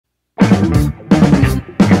Okay.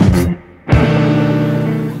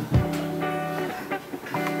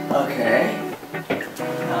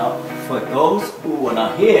 Now, for those who were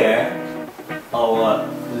not here, our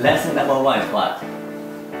lesson number 1 is what?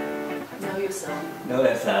 Know yourself. Know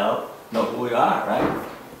yourself. Know who you are, right?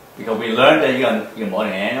 Because we learned that you're more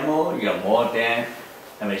than an animal, you're more than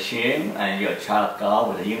a machine, and you're a child of God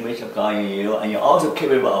with the image of God in you, and you're also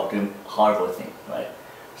capable of doing horrible things, right?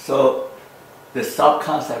 So the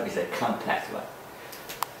self-concept is a complex one.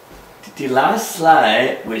 The last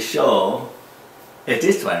slide we show is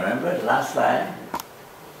this one, remember the last slide?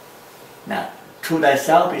 Now, to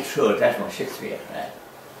thyself be true, that's from Shakespeare, right?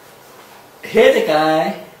 Here's the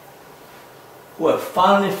guy who will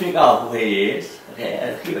finally figure out who he is,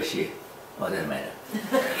 okay, he or she, oh, doesn't matter.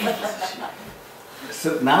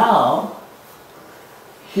 So now,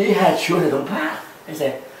 he has chosen his own path. He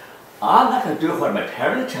said, I'm not going to do what my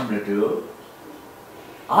parents tell me to do.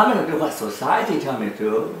 I'm not going to do what society tells me to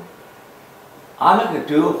do. I'm not going to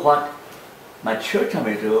do what my church tells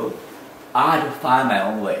me to do. I have to find my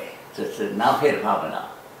own way. So now here's the problem now.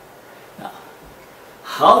 Now,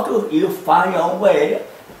 how do you find your own way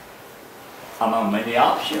among many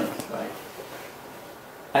options, right?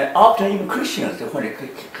 And often even Christians, when they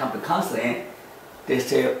come to counseling, they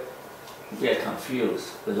say, we are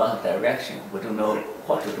confused with a lot of direction. We don't know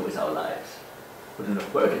what to do with our lives. We don't know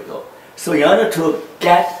where to go. So in order to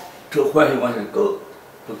get to where he wants to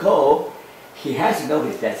go, he has to know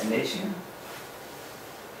his destination.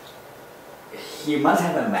 He must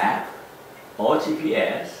have a map or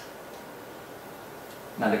GPS.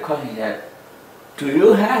 Now the question is that, do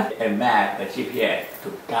you have a map, a GPS,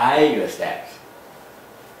 to guide your steps?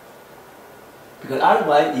 Because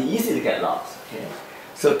otherwise it's easy to get lost. Okay?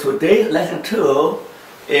 So today's lesson 2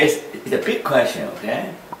 is a big question.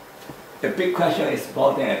 Okay? The big question is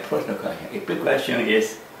more than a personal question. A big question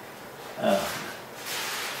is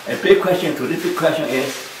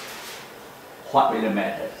what really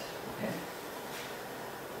matters. Okay?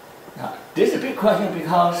 Now this is a big question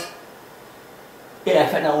because it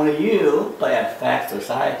affects not only you, but it affects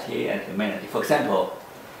society and humanity. For example,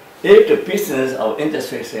 if the business or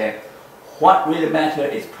industry say, what really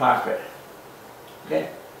matters is profit. Okay?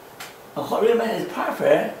 And what really matters is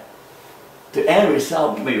profit, the end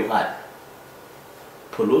result may be what?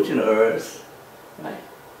 Polluting the earth, right?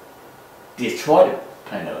 Destroy the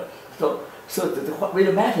planet Earth. So what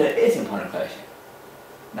really matters is an important question.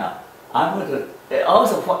 Now, I'm going to,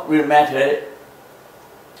 also what really matters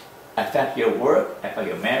affect your work, affect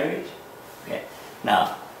your marriage. Okay.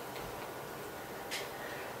 Now,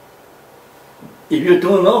 if you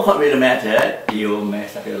don't know what really matters, you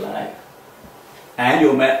mess up your life, and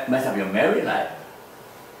you mess up your married life.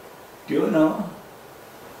 Do you know?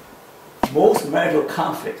 Most marital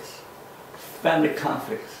conflicts, family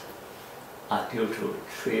conflicts, are due to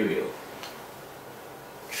trivial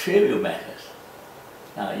matters.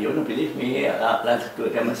 Now, you don't believe me? Let's do a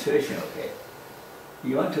demonstration. Okay.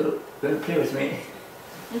 You want to play with me?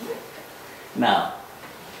 Now,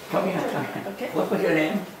 come here. Okay. What's your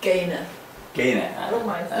name? Gainer. Gainer. I don't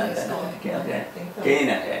mind. Okay. Gainer. Okay.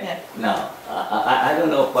 Yeah. Now, I don't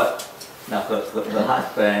know what. Now, her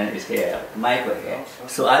husband is here, Michael here.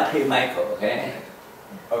 So I pay Michael. Okay.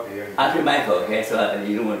 Okay. I pay Michael. Okay. So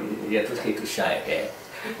you're too shy. Okay.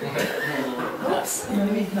 Oops.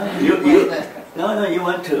 No. You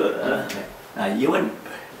want to. You want.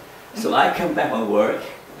 So I come back from work,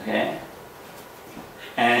 okay,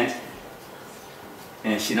 and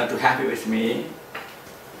she's not too happy with me,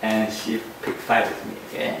 and she pick fight with me,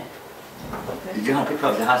 okay? Did you know how to pick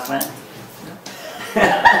fight with the husband?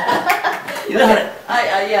 You know how to,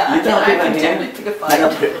 yeah, you know how to I can definitely pick a fight. No,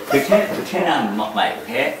 pretend I'm not Mike,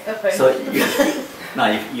 okay? Okay. So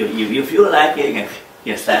you feel like it,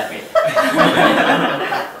 you slap me.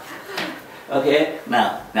 Okay,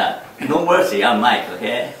 now, no mercy, I'm Mike,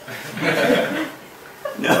 okay?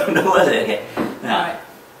 no mercy, okay? Now. Right.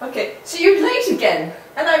 Okay, so you're late again,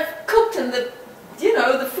 and I've cooked and the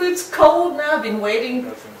food's cold now, I've been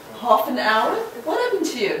waiting half an hour. What happened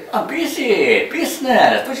to you? I'm busy,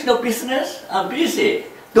 business, don't you know business? I'm busy,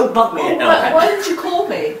 don't bug me. Why didn't you call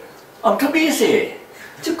me? I'm too busy.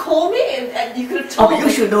 To call me? And you could have told me. You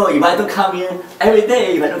should know, if I don't come in every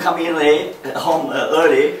day, if I don't come in late, home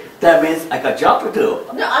early, that means I got a job to do.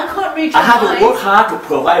 No, I can't read your mind. I have to work hard to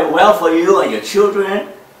provide well for you and your children.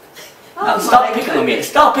 Now, stop picking on me.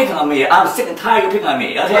 Stop picking on me. I'm sick and tired of picking on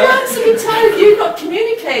me, okay? Well, I'm sick and tired of you not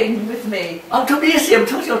communicating with me. I'm too busy. I'm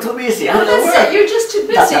too busy. I have to work. It. You're just too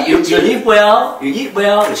busy. You live well, you eat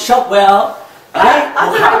well, you shop well. I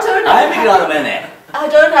make a lot of money. I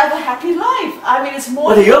don't have a happy life. I mean, it's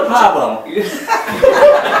more... What's your problem?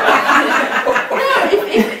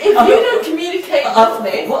 with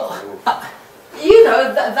me. You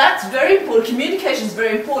know, that's very important. Communication is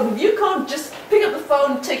very important. You can't just pick up the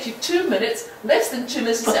phone, it takes you 2 minutes, less than 2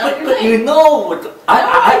 minutes to say, but you know what,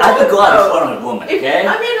 I don't go out and fool around with women, okay?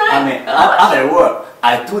 I'm at work.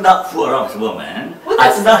 I do not fool around with women. Well,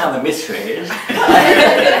 I do not have a mistress. Well,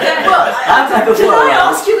 did I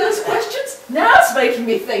ask you those questions? Now it's making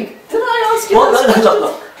me think. Did I ask you those questions?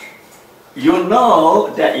 Look. You know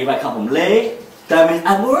that if I come home late, that means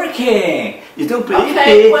I'm working. You don't believe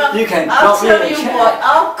me? Well, you can I'll tell you what,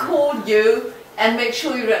 I'll call you and make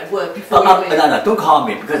sure you're at work before you leave. No, don't call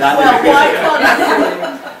me because I'm busy. Well, why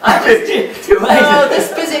can't I call you? No,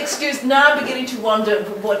 this busy excuse, now I'm beginning to wonder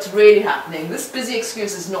what's really happening. This busy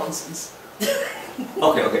excuse is nonsense.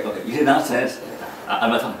 Okay. You say nonsense.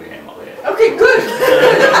 I'm not talking to you anymore. Okay, good.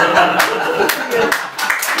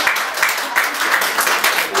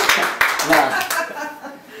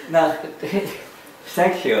 Now,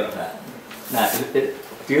 thank you. Now,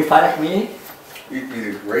 do you fight like me? You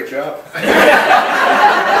did a great job.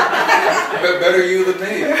 Better you than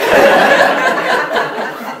me.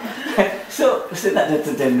 So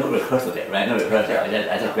there's no rehearsal there, right? No rehearsal.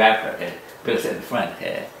 I just grab her, okay? Put her in the front,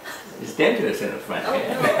 okay? It's dangerous in the front, okay?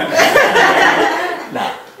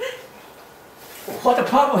 Now, what's the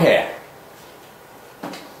problem here?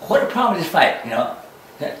 What's the problem with this fight, you know?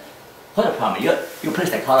 What's the problem? You play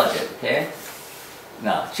psychologist, okay?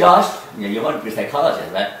 Now, Josh, you want to be a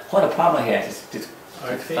psychologist, right? What's the problem here? I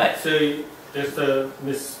think so. There's a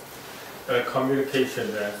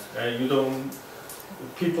miscommunication there, and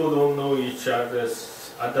people don't know each other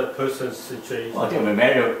person's situation. Well, we're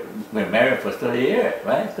married for 30 years,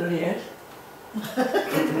 right? 30 years?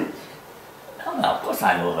 Oh, no, of course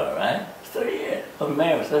I know her, right? 30 years. We've been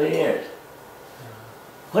married for 30 years.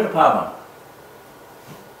 What's the problem?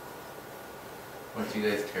 What you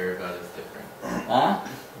guys care about is different. Huh?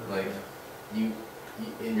 Like, and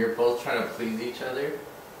you're both trying to please each other.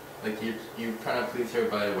 Like, you're trying to please her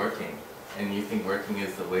by working, and you think working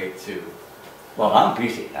is the way to... Well, I'm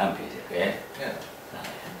busy, okay? Yeah.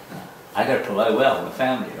 I got to provide well for my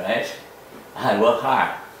family, right? I had to work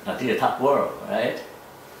hard. I did a tough work, right?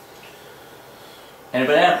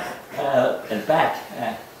 Anybody else? In the back.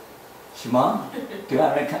 Simone, do you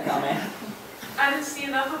have any comment? I didn't see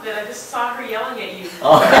enough of it. I just saw her yelling at you.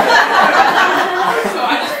 Oh. So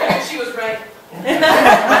I just figured she was right.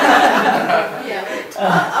 Yeah.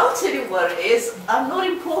 I'll tell you what it is. I'm not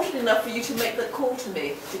important enough for you to make that call to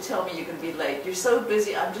me to tell me you're going to be late. You're so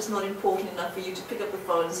busy. I'm just not important enough for you to pick up the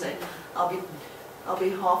phone and say, I'll be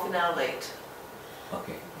half an hour late.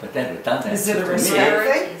 Okay, but that's redundant. Is it a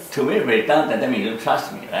respect? To me, redundant, that means you don't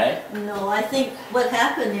trust me, right? No, I think what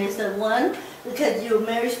happened is that one, because you were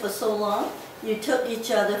married for so long, you took each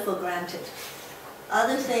other for granted.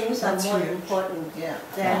 Other things are more important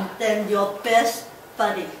than your best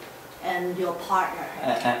buddy and your partner.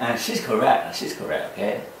 And she's correct,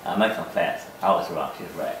 okay? I might confess, I was wrong, she's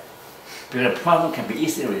right. But the problem can be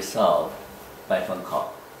easily resolved by phone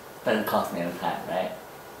call. Doesn't cost me any time, right?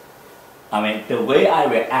 I mean, the way I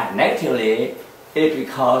react negatively is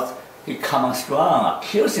because he comes on strong,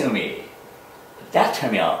 accusing me. That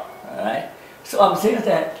turned me off, alright? So I'm saying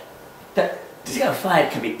that this kind of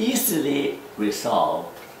fight can be easily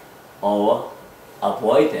resolved or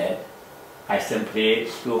avoided. I simply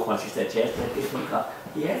do what she suggested.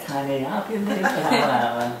 Yes, honey, I'll be late.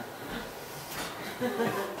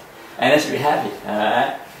 And then she'll be happy,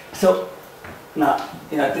 alright? So, now,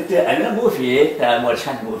 you know, another movie, the more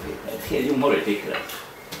Chinese movie, here even more ridiculous.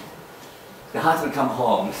 The husband come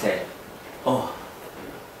home and say, oh,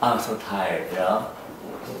 I'm so tired, you know?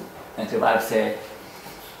 And the wife say,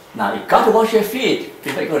 now you got to wash your feet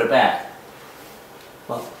before you go to bed.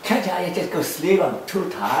 Well, can't I just go sleep? I'm too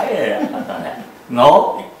tired.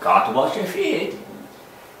 No, you got to wash your feet.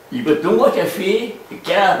 If you don't wash your feet, you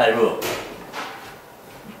get out of the room.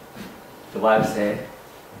 The wife said,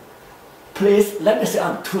 please let me say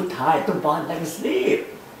I'm too tired, don't bother, let me sleep.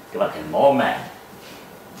 The wife said, no man.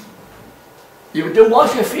 If you don't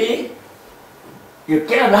wash your feet, you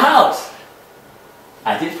get out of the house.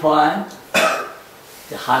 At this point,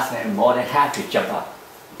 the husband more than happy to jump up.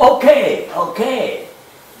 Okay.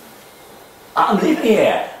 I'm leaving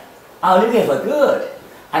here. I'll leave here for good.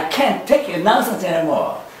 I can't take your nonsense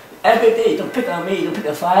anymore. Every day you don't pick on me, you don't pick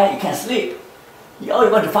a fight, you can't sleep. You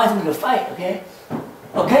always want to find something to fight, okay?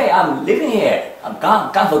 Okay, I'm leaving here. I'm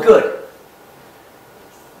gone for good.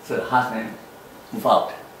 So the husband moved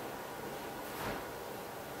out.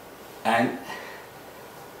 And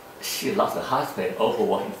she lost her husband over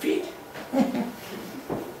washing feet.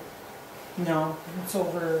 No, it's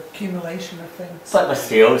over accumulation of things. But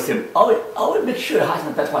still, always make sure the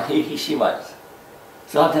husband does what she wants.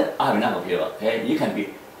 So I have enough of you. Okay, you can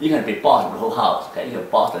be boss of the whole house. Okay, you can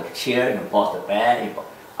boss the chair, you can boss the bed.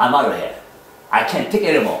 I'm out of here. I can't take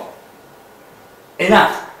it anymore.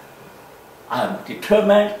 Enough. I'm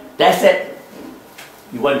determined. That's it.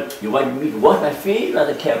 You want me to wash my feet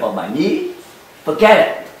rather care about my knee? Forget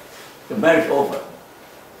it. The marriage is over.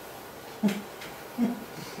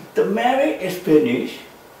 The marriage is finished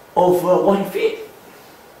over washing feet.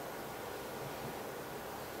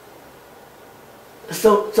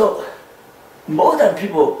 So most of the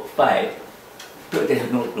people fight because they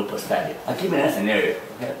have no perspective. I'll give you another scenario.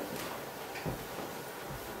 Okay?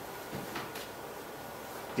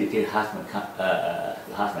 The husband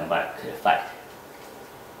and wife fight.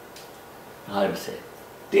 How do you say?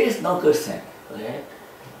 This is no good thing. Okay?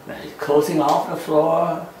 Now he's closing off the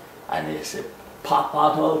floor, and there's a pop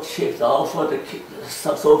bottle, chips all over the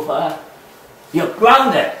sofa. You're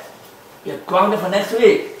grounded. You're grounded for next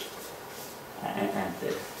week. And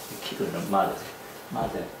the kid and the mother,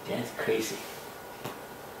 that's crazy.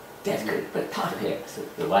 That's crazy. But talk to him. So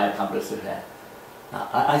the wife comes to her.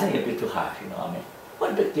 I think it's a bit too harsh, you know what I mean?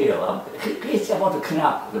 What a big deal. He just want to clean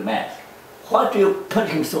up the mess. Why do you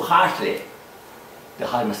punish him so harshly? The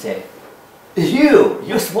husband said, it's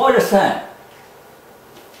you spoiled your son.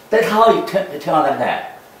 That's how you turn out like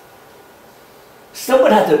that.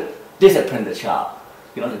 Someone has to discipline the child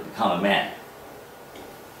in order to become a man.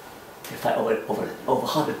 They fight over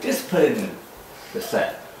how to discipline the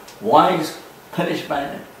son. One is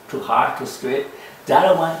punishment, too hard, too strict. The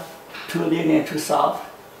other one, too lenient, too soft.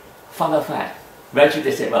 Final fight. Eventually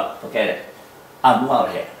they say, well, forget it. I'm out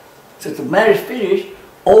of here. So the marriage finished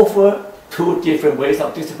over two different ways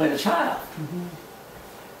of disciplining the child.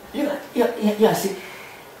 You see,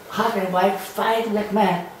 husband and wife fight like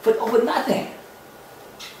mad for over nothing.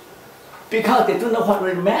 Because they don't know what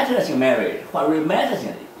really matters in marriage, what really matters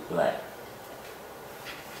in life.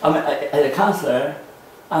 I mean, as a counselor,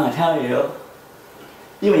 I'm going to tell you,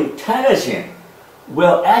 even intelligent,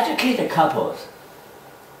 well-educated couples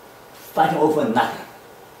fighting over nothing,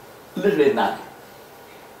 literally nothing.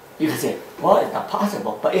 You can say, well, it's not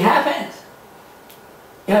possible, but it happens.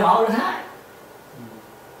 It happens all the time.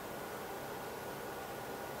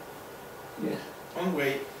 Yes. One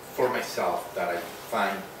way for myself that I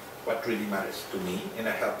find what really matters to me, and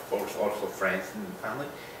I have also friends and family,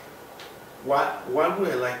 what would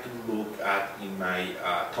I like to look at in my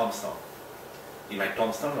tombstone? In my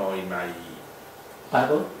tombstone or in my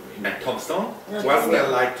Bible? In my tombstone? No, what would I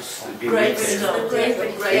like to be written?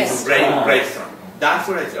 Gravestone. That's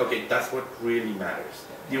what I say, okay, that's what really matters.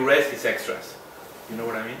 The rest is extras. You know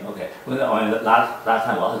what I mean? Okay. Well, last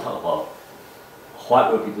time we also talked about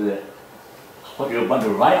what would be what you want to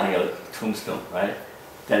write on your tombstone, right?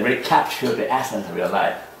 That really capture the essence of your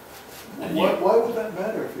life. And Why would that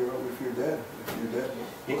matter if you're dead?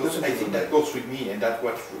 Because I think that goes with me, and that's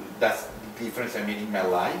the difference I made in my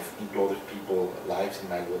life, into other people's lives, and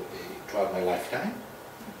throughout my lifetime.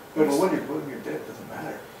 But when you're dead, it doesn't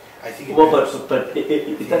matter. I think it matters. But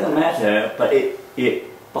it doesn't matter. But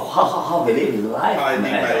how we live life. How I live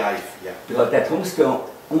my life, yeah. Because that tombstone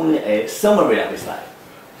only a summary of his life.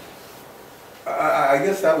 I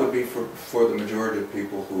guess that would be for the majority of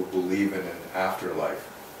people who believe in an afterlife.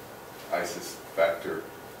 I suspect they're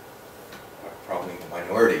probably a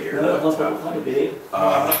minority here. What do you believe?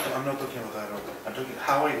 I'm not talking about that. I'm talking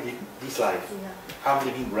how I live this life. Yeah. How I'm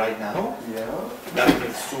living right now. Yeah. That's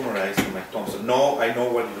been summarized in my tombstone. No, I know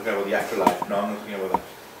what you're talking about, the afterlife. No, I'm not talking about that.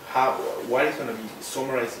 What is going to be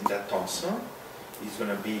summarized in that tombstone is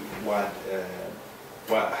going to be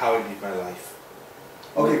how I live my life.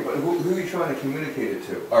 Okay, but who are you trying to communicate it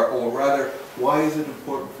to? Or rather, why is it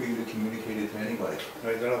important for you to communicate it to anybody? No,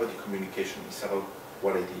 it's not about the communication, it's about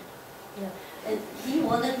what I did. Yeah, and he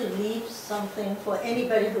wanted to leave something for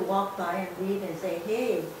anybody to walk by and read and say,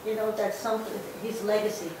 hey, you know, that's something, his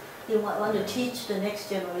legacy. He want to teach the next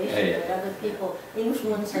generation, that other people,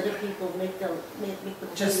 influence other people, make them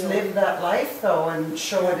just live that life though and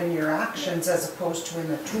show it in your actions as opposed to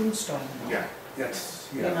in a tombstone. Yeah, yes.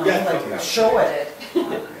 You know, like show it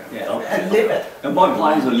and live it. And more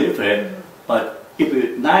important to live it, but it would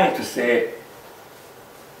be nice to say,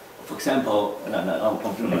 for example,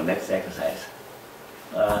 I'm doing the next exercise.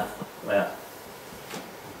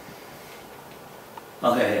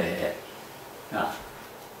 Okay.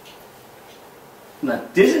 Now,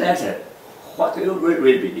 this is actually, what do you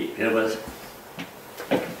really believe?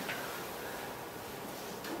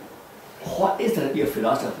 What is your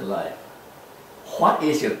philosophy of life? What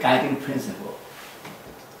is your guiding principle?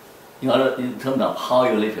 In terms of how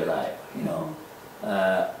you live your life,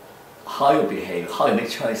 how you behave, how you make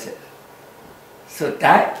choices. So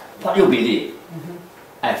that, what you believe,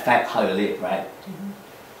 affect how you live, right?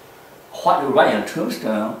 What you write on a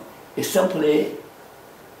tombstone is simply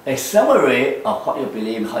a summary of what you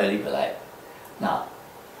believe, how you live your life. Now,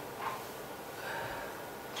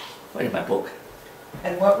 what is my book?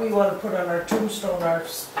 And what we want to put on our tombstone, our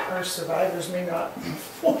survivors may not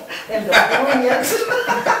end up doing it.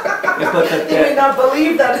 They may not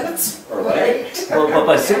believe that it's right.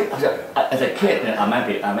 But see, as a kid, I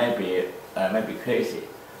might be crazy.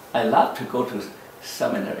 I love to go to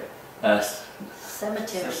seminary.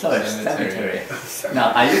 Cemetery.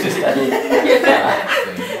 Now I used to study.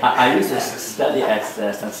 I used to study at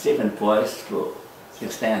St. Stephen Boys School in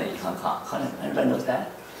Stanley, Hong Kong. Anybody knows that?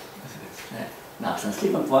 Now, St.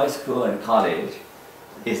 Stephen Boys School and College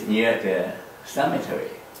is near the cemetery.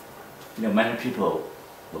 You know, many people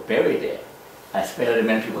were buried there, especially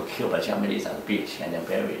many people killed by Japanese on the beach and then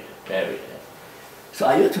buried there. So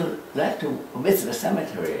I used to like to visit the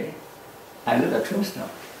cemetery and look at tombstone.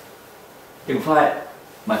 In fact,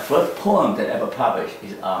 my first poem that I ever published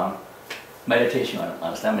is on meditation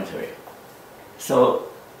on cemetery. So,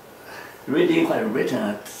 reading what is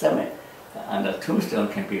written on the tombstone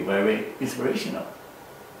can be very inspirational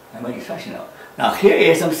and very instructional. Now here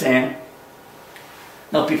is something.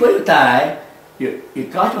 Now before you die, you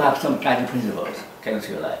got to have some guiding principles getting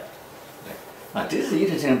to your life. Now this is an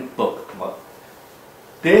interesting book.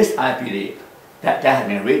 This I believe that has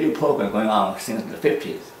been a radio program going on since the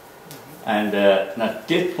 50s. And now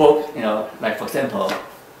this book, you know, like for example,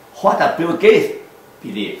 what does Bill Gates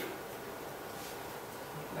believe?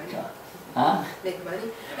 Huh? Make money?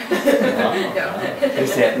 He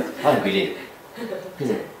said, what do you believe? He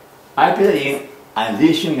said, I believe in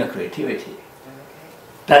unleashing your creativity.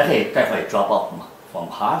 That's why he dropped off from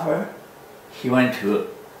Harvard. He went to,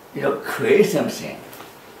 you know, create something.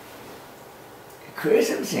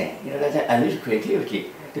 You know, that's unleash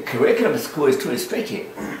creativity. The curriculum of school is too restricted.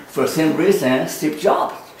 For the same reason, Steve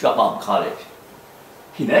Jobs dropped out of college.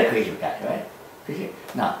 He's not a creative guy, right?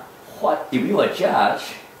 Now, what if you are a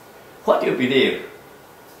judge? What do you believe?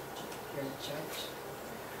 You're a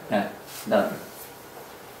judge. Now,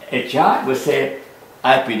 a judge would say,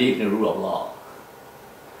 I believe in the rule of law.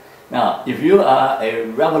 Now, if you are a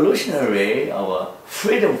revolutionary or a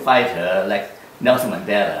freedom fighter like Nelson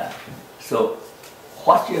Mandela, so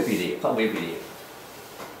what do you believe? What do you believe?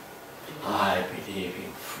 I believe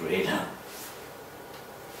in freedom.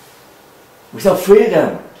 Without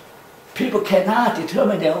freedom, people cannot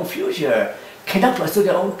determine their own future, cannot pursue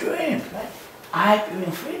their own dreams. Right? I believe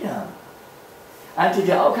in freedom. And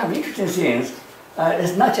there are all kinds of interesting things.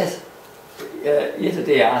 It's not just,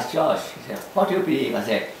 yesterday I asked Josh, he said, what do you believe? I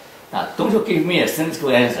said, now don't you give me a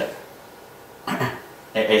sensible answer.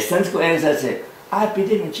 a sensible answer says, I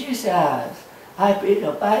believe in Jesus, I believe in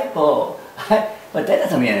the Bible. But that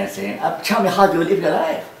doesn't mean anything. Tell me how do you live your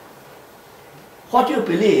life? What do you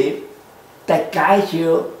believe that guides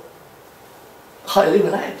you how you live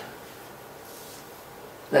your life?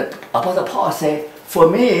 The Apostle Paul said, for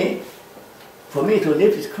me to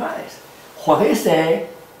live is Christ. When he said,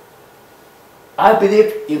 I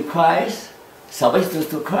believe in Christ, salvation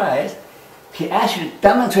through Christ, he actually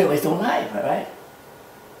demonstrated with his own life, right?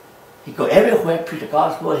 He go everywhere, preach the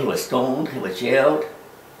gospel. He was stoned, he was jailed,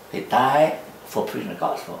 he died for preaching the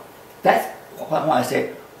gospel. That's when I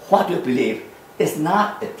say, what do you believe? It's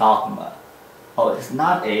not a dogma, or it's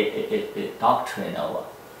not a doctrine,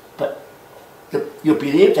 but you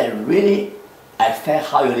believe that really affect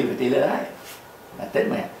how you live your daily life.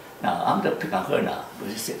 Now I'm going to pick on her now. We'll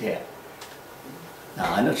just sit here.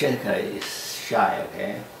 Now I know Jessica is shy,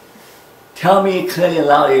 okay? Tell me clearly and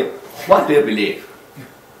loudly, what do you believe?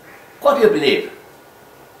 What do you believe?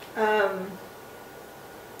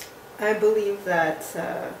 I believe that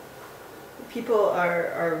people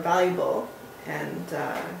are valuable and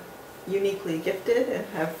uniquely gifted and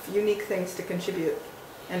have unique things to contribute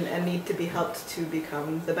and need to be helped to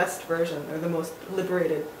become the best version or the most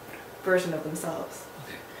liberated version of themselves.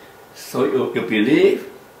 Okay. So you believe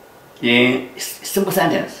in simple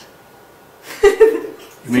sentence. You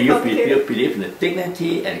believe in the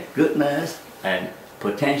dignity and goodness and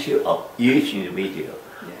potential of each individual.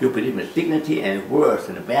 Yeah. You believe in the dignity and worth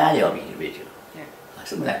and the value of each individual. Yeah.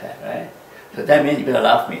 Something like that, right? So that means you better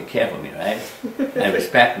love me, care for me, right? And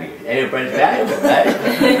respect me. Everybody's valuable,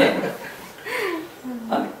 right?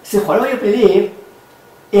 So whatever you believe,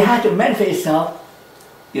 it has to manifest itself.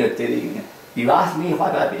 You ask me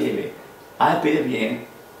what do I believe in? I believe in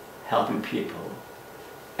helping people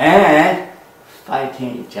and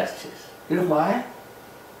fighting injustice. You know why?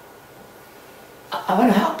 I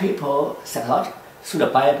want to help people through the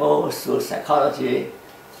Bible, through psychology,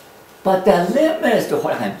 but there are limits to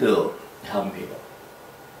what I can do to help people.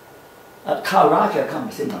 Carl Rogers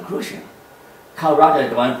comes to the same conclusion. Carl Rogers is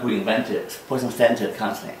the one who invented person-centered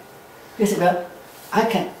counseling. He said, well, I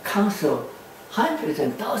can counsel hundreds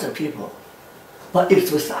and thousands of people, but if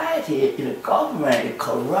society, if the government is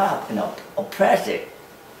corrupt and oppressive,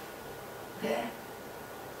 okay,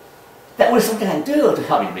 that was something I can do to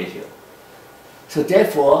help individuals. So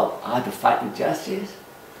therefore, I have to fight injustice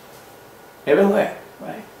everywhere,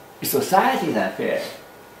 right? If society is unfair, if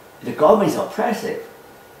the government is oppressive,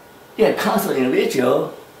 you can counsel an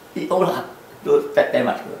individual, it all do that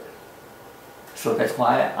much good. So that's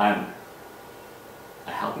why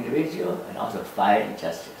I help individuals and also fight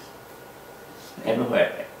injustice.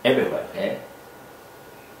 Everywhere, okay?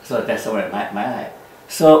 So that's sort of my life.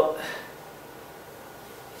 So,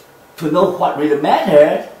 to know what really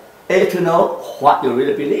matters is to know what you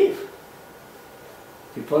really believe.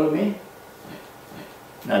 You follow me?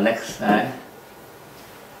 Now, next slide.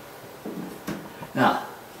 Now,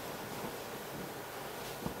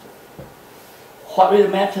 what really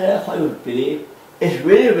matters, what you believe, is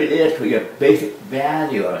really related to your basic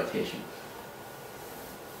value orientation.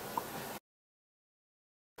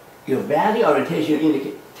 Your value orientation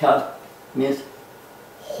means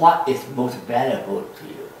what is most valuable to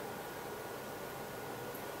you.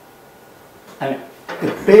 I mean,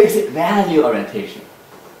 the basic value orientation.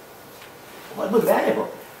 What was valuable?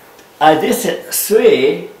 This is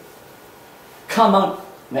 3 common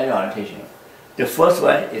value orientation. The first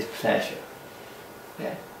one is pleasure.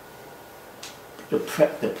 Okay? The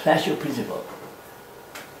pleasure principle.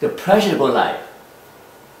 The pleasurable life.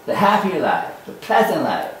 The happy life. The pleasant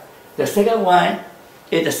life. The second one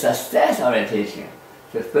is the success orientation.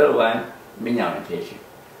 The third one, meaning orientation.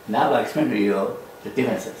 Now I'll explain to you the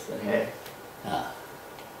differences. Okay?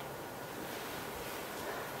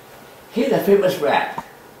 Here's a famous rat.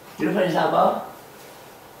 Do you know what it's about?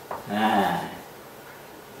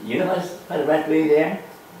 You know what the rat doing there?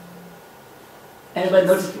 Anybody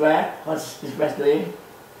notice the rat? What's this rat doing?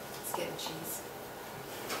 It's getting cheese.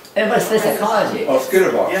 Anybody study psychology? Oh,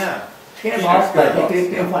 Skinner box. Yeah. Skinner box, but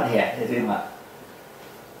they're doing what here? They're doing what?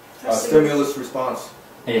 Stimulus response.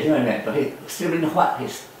 Yeah, human, but he's stimulating what?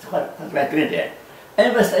 What's the rat doing there?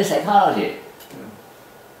 Anybody study psychology?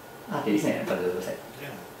 Did you say anybody do that?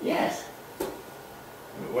 Yeah. Yes.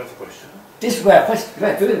 What's the question? This rat, what's the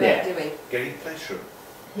rat doing there? Getting pleasure.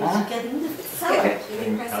 He's Huh? getting the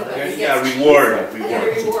Yeah, reward.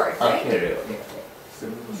 Reward, right? Okay,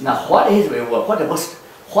 now what is reward?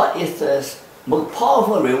 What is the most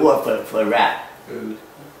powerful reward for a rat? Food.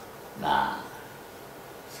 Nah.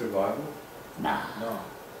 Survival? Nah. No.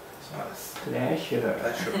 It's not. Pleasure.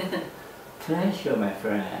 Pleasure. Pleasure, my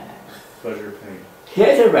friend. Pleasure, pain.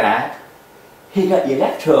 Here's a rat. He got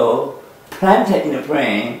electrode planted in the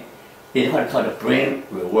brain in what is called the brain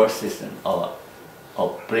reward system or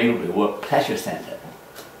brain reward pleasure center.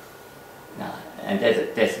 Now, and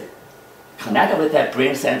there's connected with that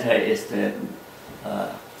brain center is the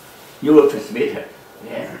neurotransmitter.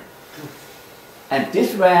 Yeah? And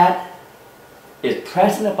this rat is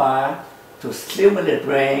pressing the bar to stimulate the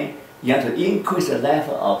brain, you have to increase the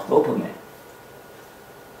level of dopamine.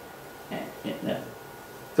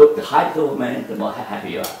 So the higher dopamine, the more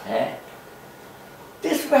happy you are. Eh?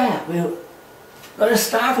 This rat will not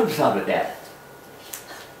starve himself to death.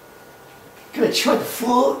 Give a choice of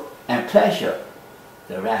food and pleasure.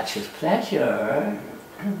 The rat chooses pleasure,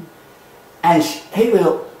 and he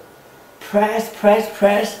will press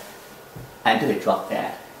until he drops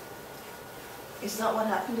dead. Is that what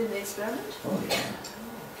happened in the experiment? Oh yeah.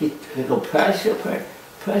 He go press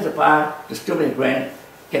the bar, the stimulate brain,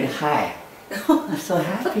 getting high. I'm so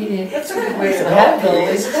happy. That's a good way to So go, happy. though,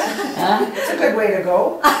 isn't it? Huh? It's a good way to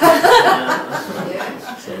go.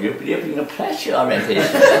 So you believe in the pleasure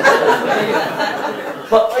orientation.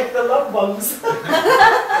 But like the love bugs.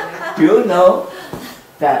 Do you know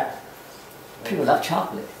that people love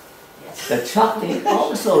chocolate? The chocolate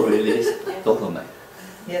also releases dopamine.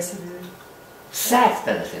 Yes, it is. Sex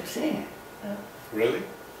does the same thing. Really?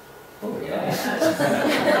 Oh yeah.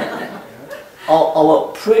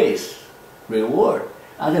 Our praise, reward,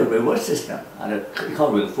 and the reward system, and we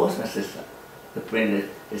call reinforcement system. The brain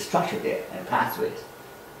is structured there and pathways.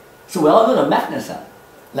 So we all know the mechanism,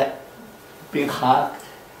 like being hugged,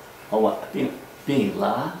 or what, being in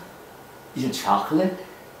love, eating chocolate,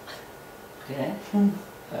 okay,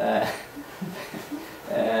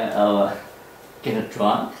 or getting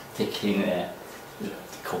drunk, taking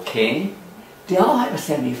cocaine. They all have the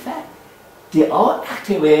same effect. They all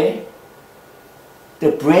activate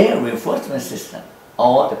the brain reinforcement system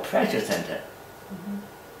or the pleasure center.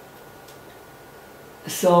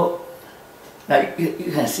 So, like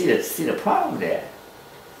you can see the problem there.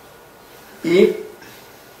 if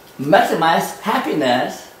maximize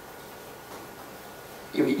happiness,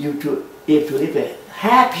 if to live a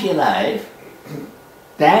happy life,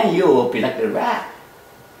 then you will be like a rat.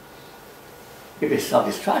 If it's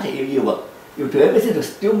self-destructive, if you do everything to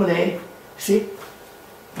stimulate, see,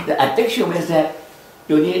 the addiction means that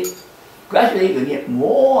gradually you need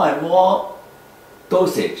more and more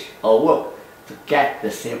dosage or work to get the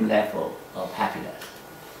same level of happiness.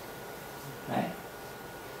 Right?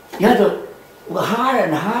 You have to work harder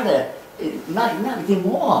and harder, not getting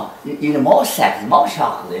more. You need more sex, more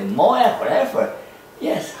chocolate, more whatever.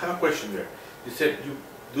 Yes. I have a question there. You said you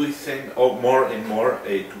do the same or more and more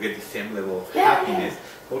to get the same level of happiness.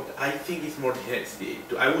 But I think it's more,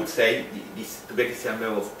 I would say, this, to get the same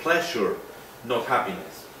level of pleasure, not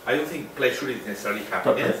happiness. I don't think pleasure is necessarily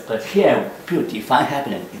happiness. But here, people define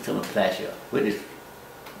happiness in terms of pleasure, which is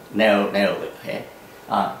narrow, okay?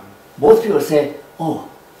 Most people say, oh,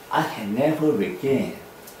 I can never regain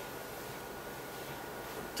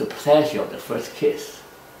the pleasure of the first kiss,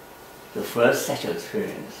 the first sexual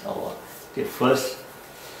experience, or the first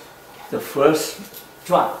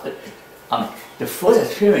drug. The first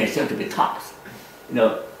experience seems to be tough. You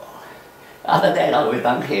know, after that, all the way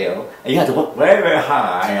downhill, and you have to work very, very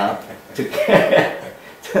hard, to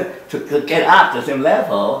get up to the same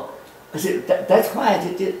level. See, that's why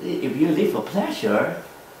if you live for pleasure,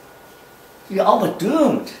 you're almost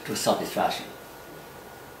doomed to self-destruction.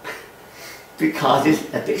 Because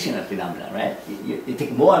it's addiction phenomenon, right? You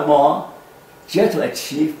take more and more just to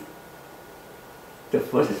achieve the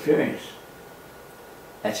first experience,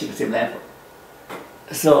 achieve the same level.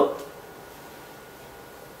 So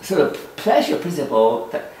the pleasure principle,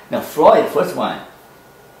 now Freud, the first one,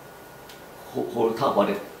 who talk about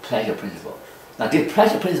the pleasure principle. Now this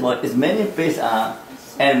pleasure principle is mainly based on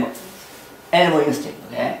animal instinct,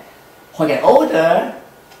 okay? When he got older,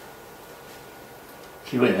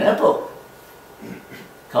 he wrote another book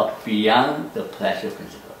called Beyond the Pleasure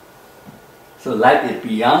Principle. So life is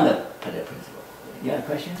beyond the pleasure principle. You have a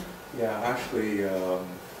question? Yeah, actually,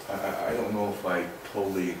 I don't know if I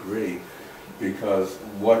totally agree, because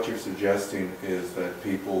what you're suggesting is that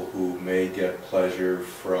people who may get pleasure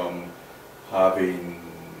from having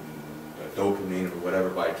dopamine or whatever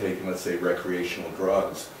by taking, let's say, recreational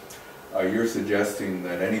drugs, you're suggesting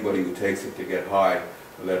that anybody who takes it to get high,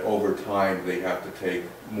 that over time they have to take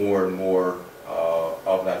more and more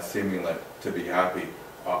of that stimulant to be happy.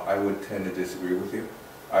 I would tend to disagree with you.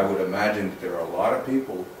 I would imagine that there are a lot of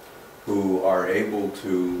people who are able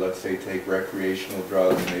to, let's say, take recreational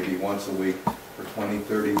drugs maybe once a week for 20,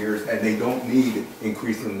 30 years, and they don't need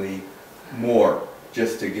increasingly more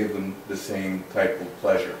just to give them the same type of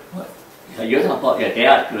pleasure. You're talking about, they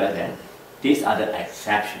are good then. These are the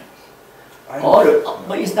exceptions.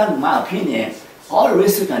 But it's not my opinion. All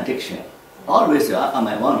research on addiction, all research, I'm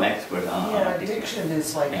one expert on addiction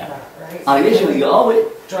is like that, right? Addiction, you always...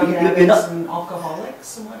 Drug addicts and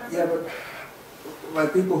alcoholics and whatever? Yeah, but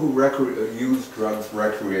like people who use drugs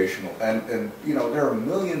recreational, and you know, there are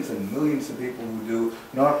millions and millions of people who do,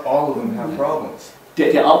 not all of them have problems.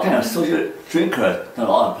 There are all kinds of social drinkers, not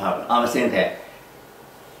all have problems. I'm saying that.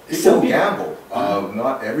 People gamble.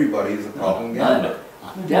 Not everybody is a problem gambler.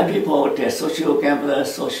 There are people, they're social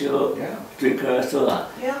gamblers, social drinkers, so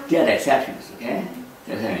they are the exceptions, okay?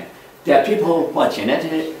 There are people who are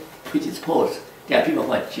genetically predisposed. There are people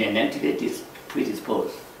who are genetically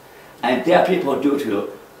predisposed. And there are people due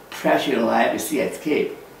to pressure in life, you see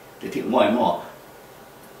escape, they take more and more.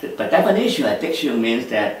 By definition, addiction means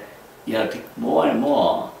that you have to take more and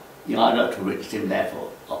more in order to reach the same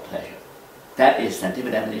level of pleasure. That is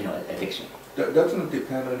scientific definition of addiction. Doesn't it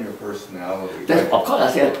depend on your personality? Of course,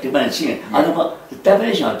 I say dependent. The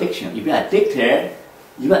definition of addiction, if you're addicted,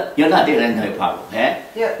 you're not addicted to any problem, okay?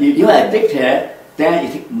 Yeah. If you're addicted, then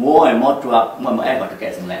you take more and more drug, more and more effort to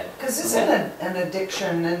get some level. Because isn't an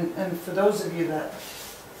addiction, and for those of you that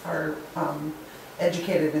are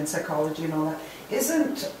educated in psychology and all that,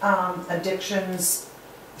 isn't addictions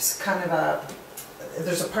kind of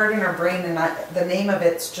there's a part in our brain, and the name of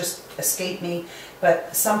it's just escaped me,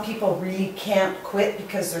 but some people really can't quit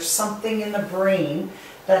because there's something in the brain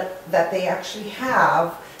that they actually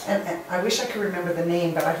have, and I wish I could remember the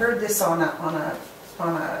name, but I heard this on a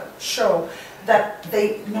show, that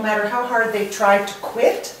they, no matter how hard they try to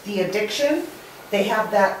quit the addiction, they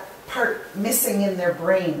have that part missing in their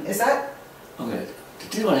brain. Is that? Okay,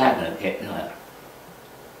 this is what happened. Okay,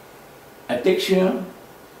 addiction,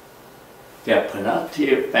 there are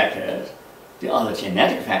productive factors, there are also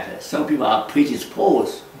genetic factors. Some people are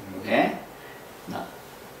predisposed, okay? Now,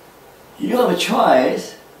 you have a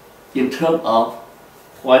choice in terms of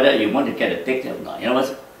whether you want to get addicted or not. In other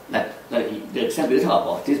words, like the example you talk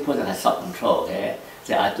about, this person has self-control, okay?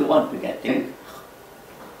 Say, I do want to get in,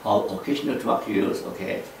 or occasional drug use,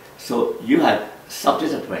 okay? So you have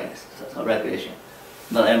self-discipline, self-regulation.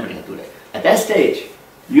 Not everybody can do that. At that stage,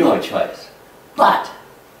 you have a choice. But,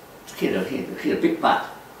 here's a big but.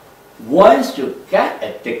 Once you get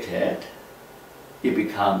addicted, it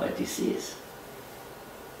becomes a disease.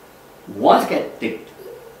 Once you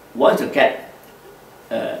get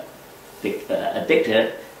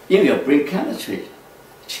addicted, even your brain chemistry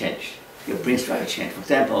change, your brain structure change. For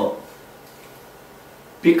example,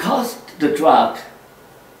 because the drug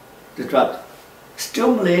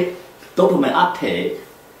stimulates dopamine uptake,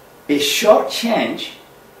 it shortchange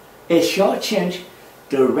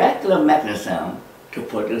the regular mechanism to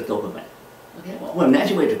produce dopamine. Okay, well,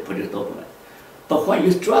 natural way to produce dopamine. But when you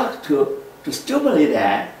use drug to stimulate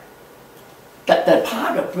that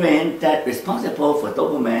part of the brain that is responsible for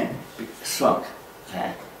dopamine shrunk.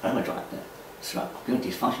 Okay, shrunk,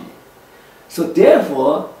 dysfunctioning. So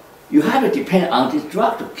therefore, you have to depend on this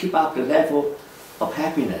drug to keep up the level of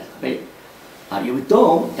happiness. Okay? If you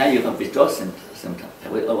don't, then you can withdraw symptoms.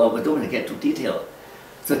 We don't want to get too detailed.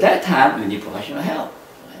 So that time you need professional help.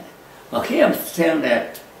 Okay, I'm saying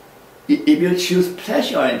that if you choose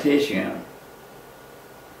pleasure orientation,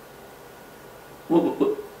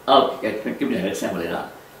 I'll give you an example later.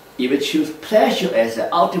 If you choose pleasure as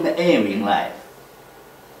the ultimate aim in life,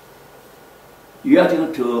 you are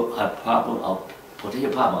going to have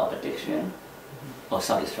potential problem of addiction or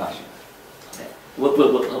self-destruction. Okay.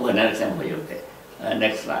 We'll another example for you. Okay.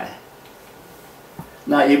 Next slide.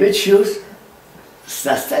 Now, if you choose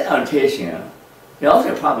success orientation, there's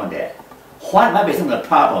also a problem there. What might be some of the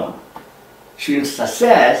problem? Choosing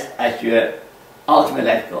success as your ultimate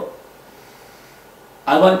life goal.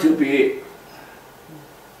 I want to be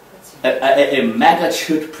a mega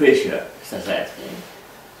church preacher, success.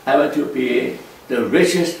 I want to be the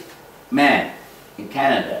richest man in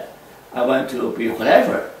Canada. I want to be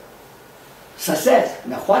whatever. Success.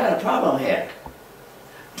 Now, what are the problem here?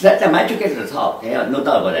 That might you get to the top, okay? No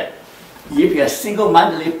doubt about that. If you're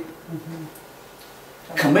single-mindedly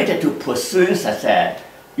committed to pursuing success,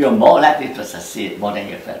 you're more likely to succeed more than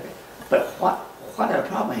your family. But what are the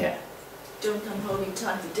problem here? Don't come home in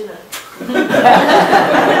time for dinner.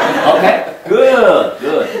 Okay, good.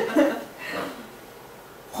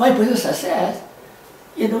 When you pursue success,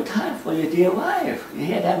 you have no time for your dear wife. You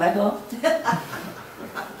hear that, Michael?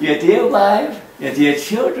 Your dear wife, your dear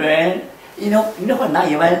children. You know what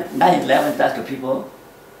 9/11 does to people?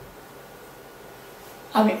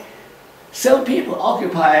 I mean, some people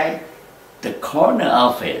occupy the corner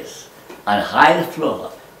office on the highest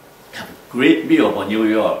floor, have a great view of New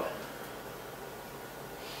York.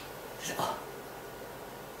 Say, oh,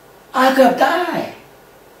 I could have died.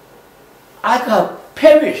 I could have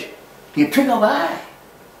perished in a blink of an eye.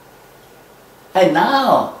 And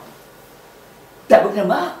now, that would come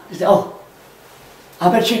up. They say, oh, I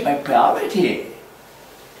better change my priority.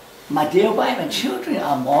 My dear wife and children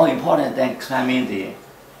are more important than climbing the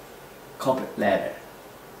corporate ladder.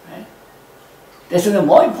 Right? There's something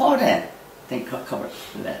more important than corporate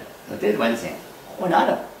ladder. So this is one thing.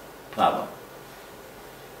 Another problem.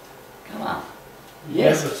 Come on.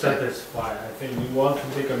 Yes. Never satisfied. I think you want to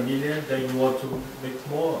make 1 million, then you want to make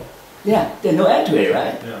more. Yeah, there's no end to it,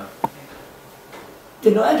 right? Yeah.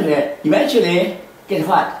 There's no end to it. Eventually, guess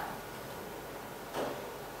what?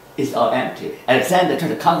 It's all empty. Alexander tried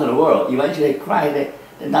to conquer the world. Eventually, he cried that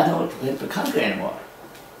there's nothing to conquer anymore.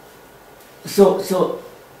 So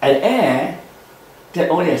at the end, there's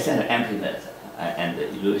only a sense of emptiness and the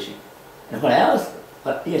illusion. And what else?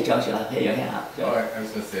 But yes, Josh, you'll pay your hand up. Oh, I was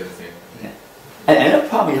going to say the same. Okay. And the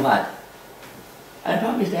problem is what? And the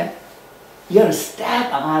problem is that you have to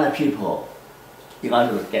step on other people in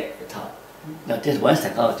order to get to the top. Now, there's one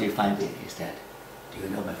psychology finding is that, do you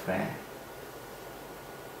know, my friend?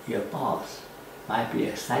 Your boss might be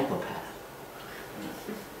a psychopath.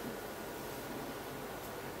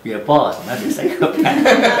 Your boss might be a psychopath.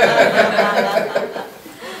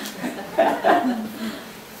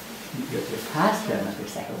 Your pastor might be a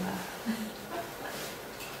psychopath.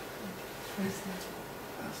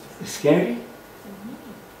 It's scary?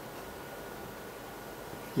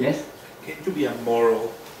 Yes? Can you be a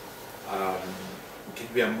moral,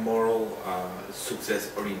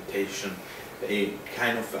 success orientation? A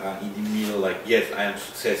kind of in the middle, like, yes, I am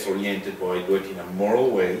success oriented, but I do it in a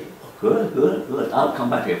moral way. Good. I'll come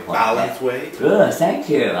back to your point. Balanced way. Good, thank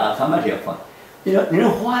you. I'll come back to your point. You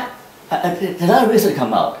know what? There's a lot of research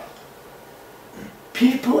come out.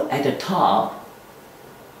 People at the top,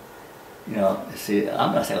 see,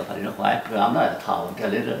 I'm not a psychopath, you know why? Because I'm not at the top. I'm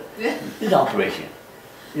just a little operation.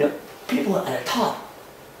 You know, people at the top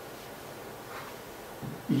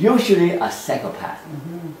usually are psychopaths.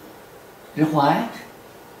 You know why?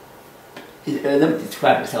 Let me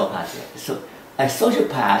describe the psychopath here. So, a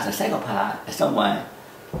sociopath, a psychopath, is someone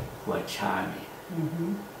who are charming,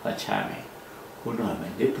 who know how to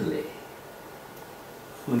manipulate,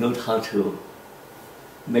 who knows how to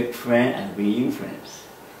make friends and win friends,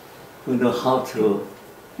 who know how to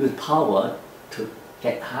use power to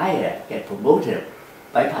get hired, get promoted,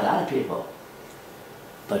 bypass other people.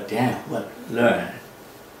 But then who have learned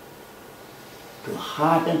to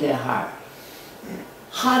harden their heart.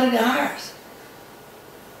 Harden their hearts.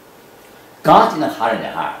 God didn't harden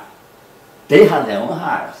their heart. They have their own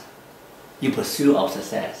hearts in pursuit of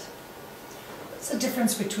success. What's the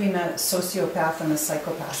difference between a sociopath and a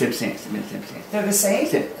psychopath? Same thing. They're the same?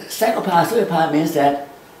 Psychopath, sociopath means that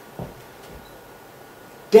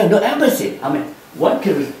they have no empathy. I mean, one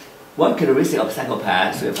characteristic of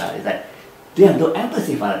psychopath, sociopath is that they have no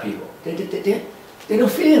empathy for other people. They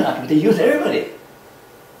don't feel enough. They use everybody.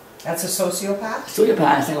 That's a sociopath? Sociopath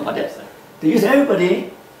and psychopath. They use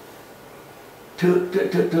everybody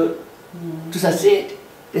to succeed.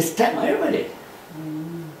 They step on everybody.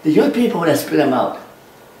 They use people and spit them out.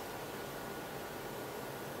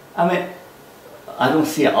 I mean, I don't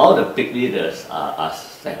see all the big leaders are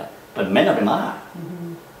psychopaths, but many of them are.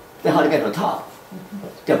 They're how to get to the top.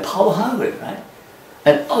 They're power hungry, right?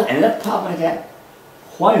 And another problem is that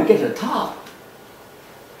when you get to the top,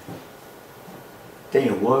 then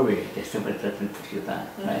you worry that somebody doesn't push you down,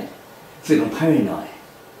 right? So you're paranoid.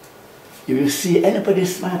 If you see anybody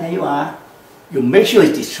smarter than you are, you make sure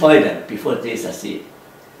you destroy them before they succeed.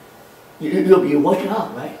 You watch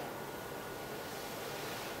out, right?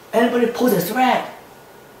 Anybody pose a threat,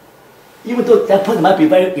 even though that person might be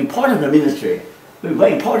very important in the ministry,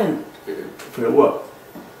 very important for the work,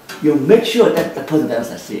 you make sure that the person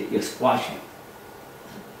doesn't succeed. You squash him.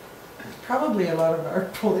 Probably a lot of our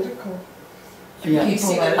political Yeah, You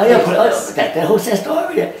see that that whole sad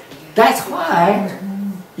story. That's why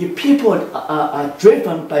if people are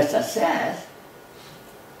driven by success,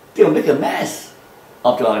 they'll make a mess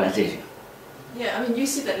of the organization. Yeah, I mean, you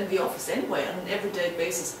see that in the office anyway, on an everyday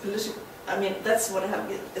basis. I mean, that's what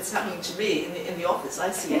it's happening to me in the office.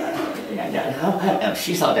 I see that. Yeah.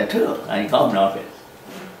 She saw that too in government office,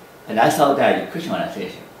 and I saw that in Christian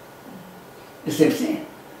organization. The same thing.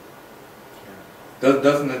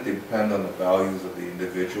 Doesn't it depend on the values of the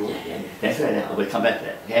individual? Yeah. That's right. We'll come back to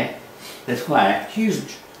that. Okay. That's why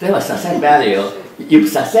huge. There was success value.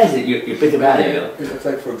 If success is your big value. It's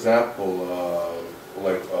like, for example,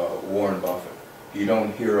 Warren Buffett. You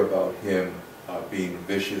don't hear about him being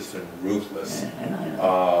vicious and ruthless, I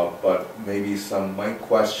know. but maybe some might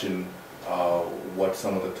question what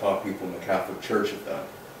some of the top people in the Catholic Church have done.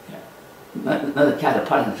 Yeah. Not the Catholic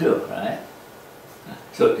partner too, right?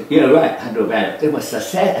 So you're right, had no value. There was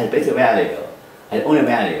success as basic value, as only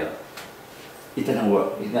value. It doesn't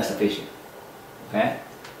work. It's not sufficient. Okay?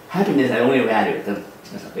 Happiness as only value. It's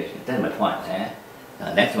not sufficient. That's my point. Okay?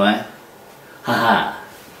 Next one. Haha.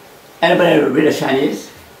 Anybody read the Chinese?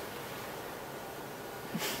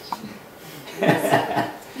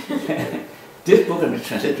 This book has been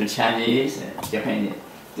translated to Chinese and Japanese.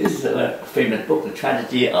 This is a famous book, The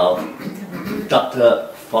Tragedy of Dr.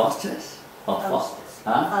 Faustus. Faustus.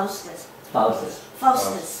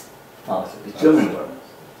 The German word.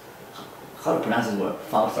 How to pronounce this word?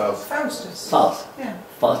 Faustus. Faust. Yeah.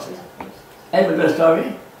 Faustus. Anybody read the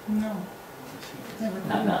story? No.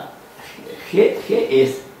 No. Here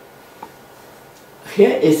is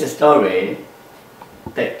a story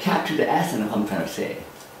that captures the essence of what I'm trying to say.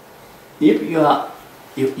 If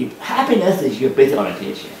happiness is your basic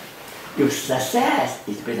orientation, if success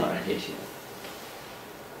is basic orientation,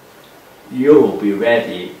 you will be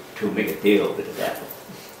ready to make a deal with the devil.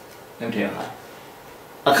 Let me tell you how.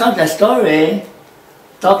 According to that story,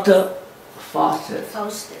 Dr. Faustus.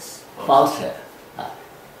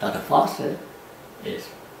 Dr. Faustus is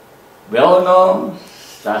well-known,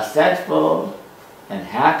 successful, and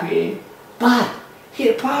happy, but he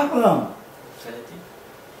had a problem.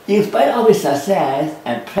 In spite of his success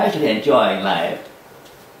and pleasure enjoying life,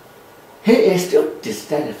 he is still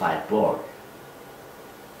dissatisfied, bored.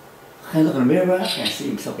 He look in the mirror and see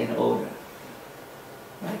himself getting older.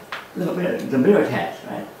 Right? Look at the mirror test,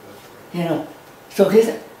 right? You know, so he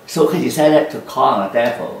decided to call on the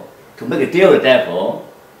devil, to make a deal with the devil.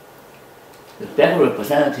 The devil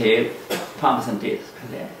representative promised him this.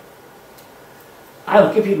 Okay? I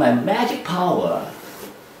will give you my magic power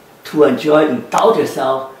to indulge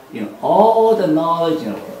yourself in all the knowledge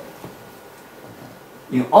in the world,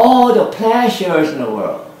 in all the pleasures in the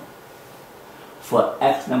world, for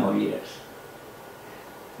X number of years.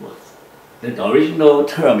 The original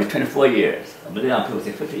term is 24 years, but now people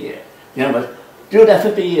say 50 years. In other words, during that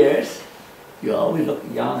 50 years, you always look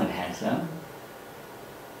young and handsome.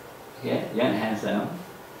 Okay, young and handsome.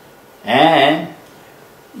 And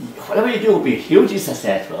whatever you do will be hugely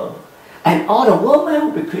successful. And all the women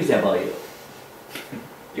will be crazy about you.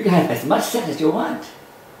 You can have as much sex as you want.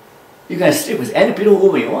 You can sleep with any beautiful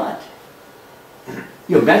woman you want.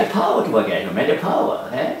 Your magic power to again, your magic power,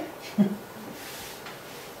 okay?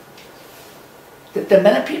 the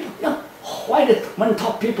many people, you know, why the one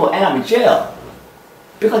top people end up in jail?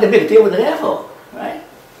 Because they make a deal with the devil, right?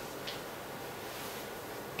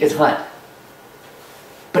 Guess what?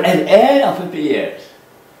 But at the end of 50 years,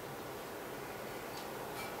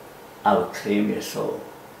 I will claim your soul.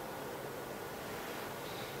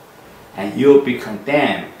 And you'll be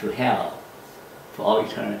condemned to hell for all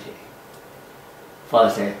eternity. Father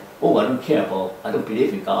said, oh, I don't care about, I don't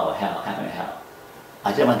believe in God or hell, heaven and hell.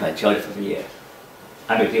 I just want to enjoy it for 50 years.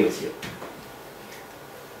 I will deal with you.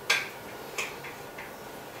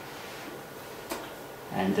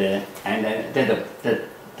 And then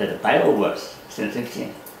the Bible verse,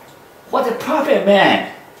 16. What a profit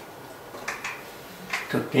man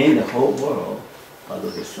to gain the whole world or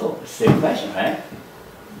lose his soul. The same question, right?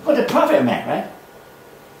 What a profit man, right?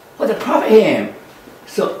 What a profit him.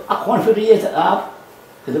 So 150 years up,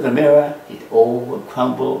 he look in the mirror, he's old and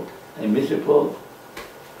crumbled and miserable.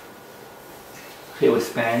 He will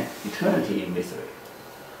spend eternity in misery.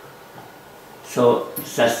 So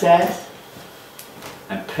success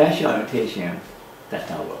and pleasure orientation does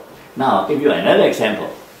not work. Now I'll give you another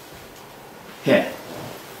example. Here.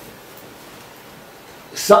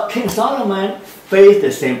 So King Solomon faced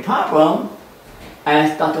the same problem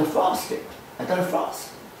as Dr. Frost did. Dr.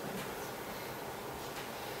 Frost.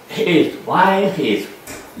 He is wise, he is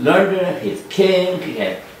learned, he is king, he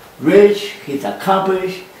is rich, he is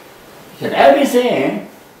accomplished, he has everything,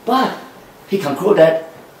 but he concluded that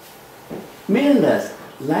meaningless,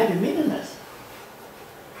 life is meaningless.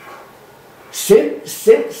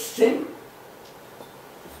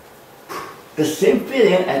 The same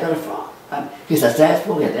feeling as Dr. Frost. He's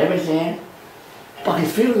successful, he has everything, but he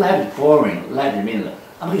feels life is boring, life is meaningless.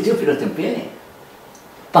 He still feels the same feeling.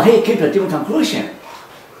 But he came to a different conclusion.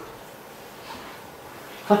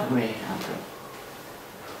 What a great answer.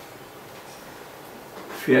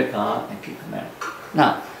 Fear God and keep commandments.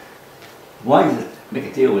 Now, one is make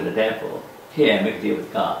a deal with the devil, here make a deal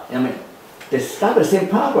with God. I mean, they start the same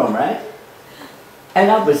problem, right? End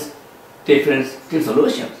up with different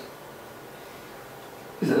solutions.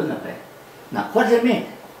 Now, what does it mean?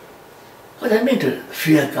 What does it mean to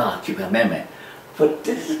fear God, keep commandments? But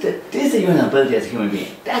this is your ability as a human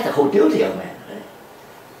being. That's the whole duty of man. Right?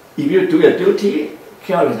 If you do your duty,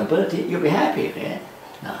 care of responsibility, you'll be happy. Right?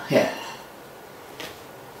 Now, here.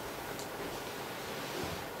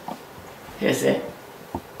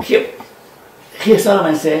 Here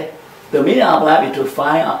Solomon said, the meaning of life is to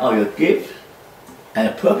find out your gift, and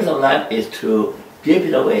the purpose of life is to give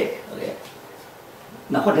it away. Okay?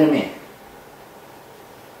 Now, what does that mean?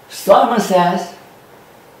 Solomon says,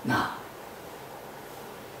 now,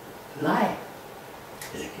 life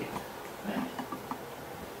is a gift. Right?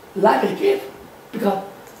 Life is a gift because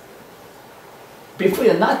before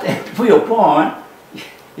you're nothing, before you're born,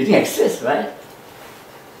 you didn't exist, right?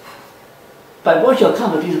 But once you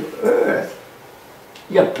come to this earth,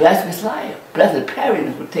 you're blessed with life, blessed with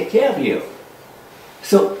parents who take care of you.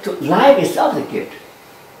 So life itself is a gift.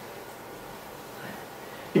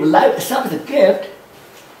 If life itself is a gift,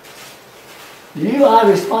 you are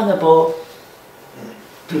responsible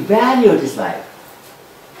to value this life,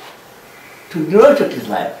 to nurture this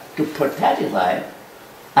life, to protect this life,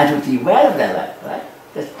 and to develop that life, right?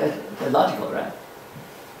 That's logical, right?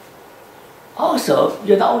 Also,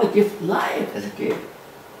 you not only give life as a gift,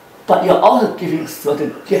 but you're also giving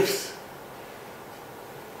certain gifts.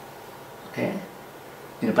 Okay?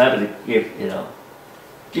 In the Bible, the gift,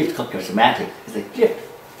 gift called charismatic is a gift.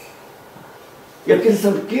 You're giving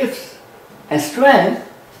some gifts and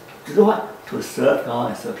strength to do what? To serve God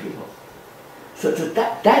and serve people. So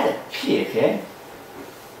that's the key, okay?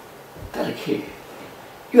 That's the key.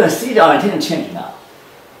 You will see the orientation change now.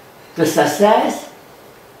 The success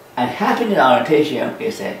and happiness orientation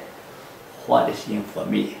is what is in for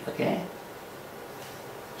me, okay?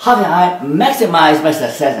 How can I maximize my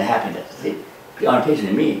success and happiness? See, the orientation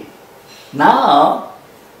in me. Now,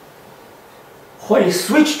 when you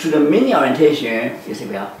switch to the mini orientation, you say,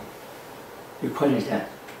 well, your question is that,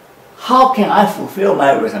 how can I fulfill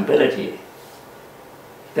my responsibility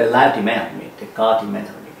that life demands of me, that God demands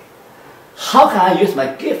of me? How can I use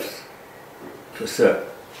my gifts to serve.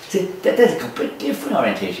 See, that's a completely different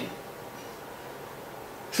orientation.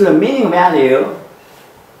 So the meaning value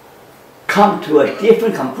come to a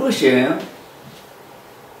different conclusion,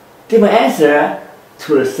 different answer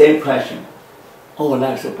to the same question. Oh,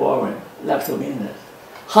 life is so boring, life is so meaningless.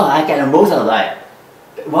 How I get the most out of life?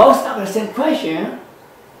 Most of the same question,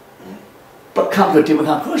 but come to different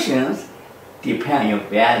conclusions, depend on your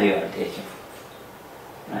value orientation.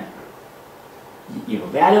 Right? If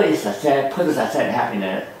value is success, personal success and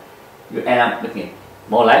happiness, you end up looking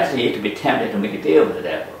more likely to be tempted to make a deal with the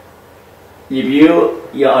devil. If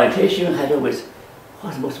your orientation has always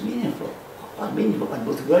what's most meaningful, what's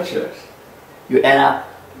most virtuous, you end up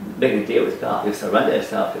making a deal with God. You surrender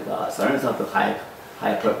yourself to God, surrender yourself to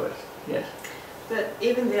higher purpose. Yes. But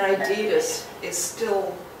even the idealist is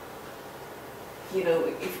still, you know,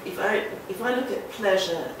 if I look at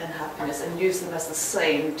pleasure and happiness and use them as the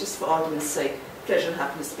same, just for argument's sake, pleasure and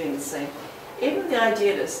happiness being the same, even the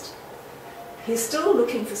idealist, he's still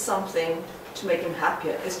looking for something to make him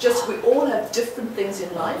happier. It's just we all have different things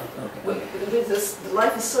in life.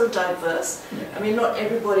 Life is so diverse. I mean, not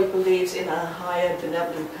everybody believes in a higher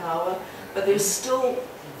benevolent power, but there's still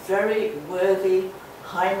very worthy,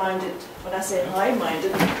 high-minded, when I say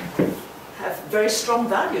high-minded, have very strong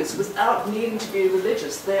values without needing to be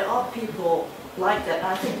religious. There are people like that, and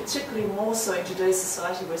I think particularly more so in today's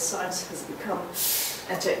society where science has become,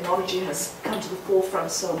 and technology has come to the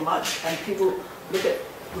forefront so much, and people look at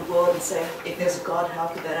the world and say, if there's a God, how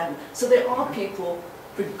could that happen? So there are people,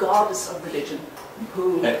 regardless of religion,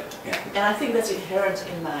 who, and I think that's inherent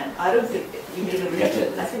in man. I don't think you need a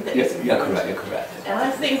religion. I think that is inherent. You're correct. And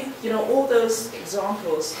I think, you know, all those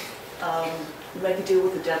examples, you make a deal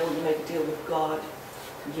with the devil, you make a deal with God,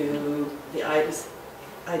 the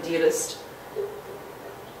idealist.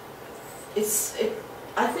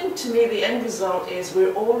 I think to me the end result is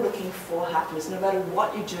we're all looking for happiness, no matter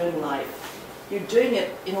what you do in life. You're doing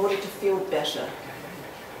it in order to feel better.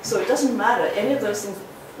 So it doesn't matter, any of those things,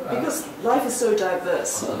 because life is so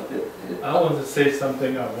diverse. I want to say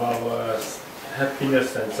something about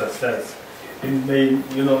happiness and success. It may,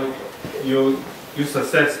 you know, you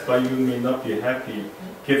success, but you may not be happy.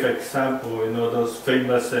 Give example, you know, those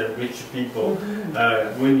famous and rich people,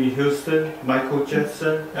 Whitney Houston, Michael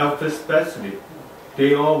Jackson, Elvis Presley.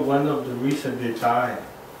 They all one of the reasons they died.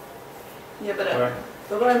 Yeah,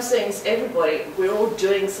 but what I'm saying is everybody, we're all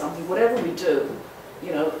doing something, whatever we do,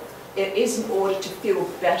 you know, it is in order to feel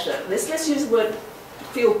better. Let's use the word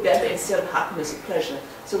feel better instead of happiness or pleasure.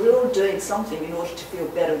 So we're all doing something in order to feel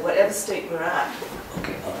better, whatever state we're at.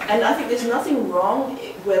 And I think there's nothing wrong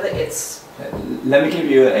whether it's... Let me give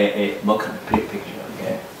you a more complete picture,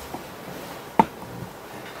 okay?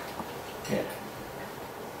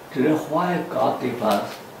 Do you know why God gave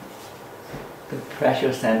us the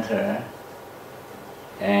pleasure center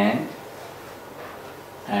and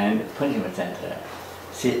punishment center?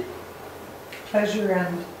 See, pleasure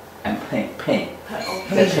and pain. The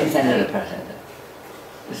pain center and the pleasure center.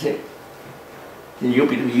 You see, the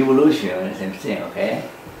evolution is the same thing, okay?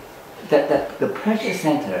 That the pleasure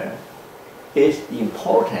center is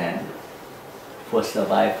important for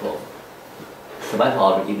survival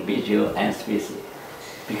of the individual and species.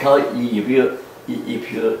 Because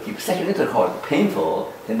if sexual intercourse is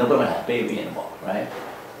painful, then nobody will have a baby anymore, right?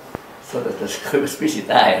 So the species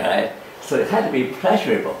die, right? So it had to be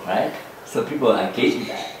pleasurable, right? So people engage in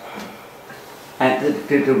that. And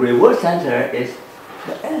the reward center is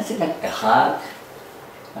anything like a hug,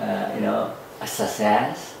 you know, a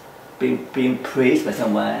success, being praised by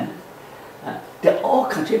someone. They all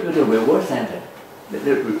contribute to the reward center, the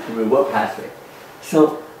reward pathway.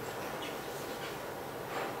 So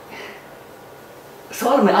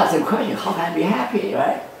Solomon asked the question, how can I be happy,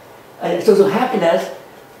 right? So happiness,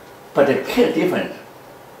 but the key is different.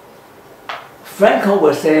 Frankl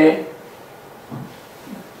would say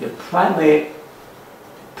the primary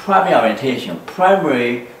orientation,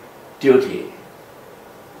 primary duty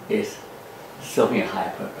is serving a higher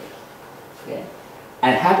purpose. Okay?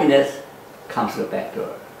 And happiness comes to the back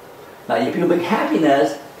door. Now if you make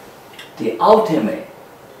happiness the ultimate,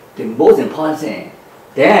 the most important thing,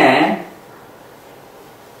 then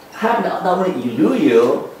happiness not only elude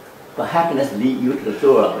you, but happiness lead you to the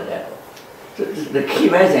door of the devil. So the key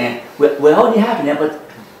reason, we all need happiness,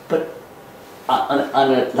 but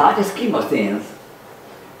on the larger scheme of things,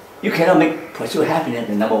 you cannot pursue happiness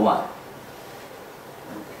the number one.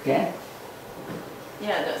 Okay?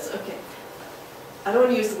 Yeah, that's okay. I don't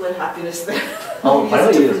want to use the word happiness there. Oh, I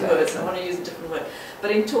don't use words. I want to use a different word.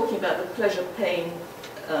 But in talking about the pleasure, pain,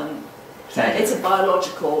 it's a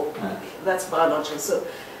biological. That's biological. So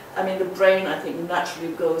I mean, the brain, I think,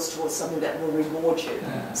 naturally goes towards something that will reward you.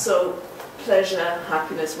 Yeah. So, pleasure,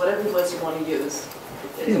 happiness, whatever words you want to use.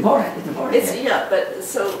 It's important. It's important. It's, yeah, but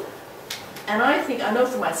so, and I think, I know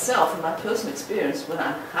for myself, from my personal experience, when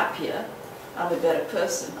I'm happier, I'm a better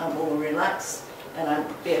person. I'm more relaxed, and I'm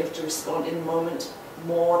be able to respond in the moment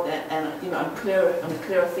more than, and you know, I'm a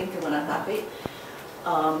clearer thinker when I'm happy.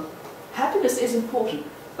 Happiness is important,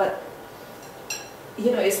 but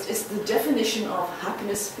you know, it's the definition of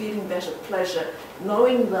happiness, feeling better, pleasure,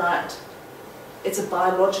 knowing that it's a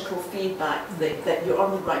biological feedback that you're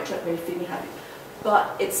on the right track when you're feeling happy.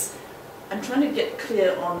 But it's, I'm trying to get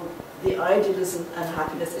clear on the idealism and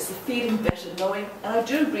happiness. It's the feeling better, knowing, and I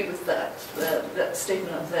do agree with that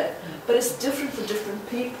statement up there, but it's different for different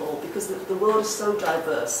people because the world is so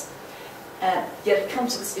diverse. And yet it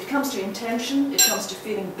comes to intention, it comes to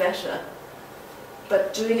feeling better,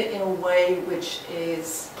 but doing it in a way which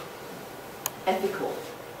is ethical.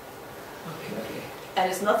 Okay. And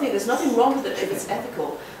there's nothing wrong with it if it's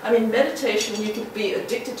ethical. I mean, meditation, you could be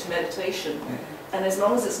addicted to meditation, and as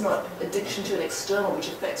long as it's not addiction to an external which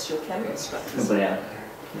affects your chemical structures.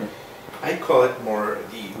 I call it more,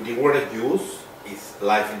 the word I use is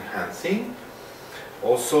life enhancing.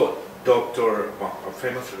 Also, Dr. Well, a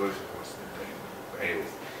famous anyways,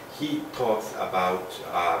 he talks about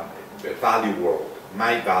the value world,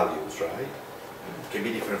 my values, right? It can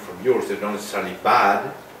be different from yours. They're not necessarily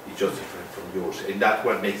bad, it's just different from yours. And that's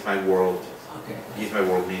what makes my world, gives my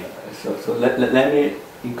world meaning. So let me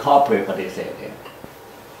incorporate what they say, okay?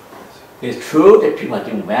 It's true that people are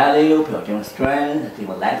doing value, people are doing strength,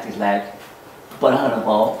 people like this, but I don't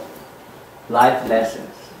know, life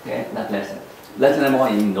lessons, okay? Not lessons. Lesson number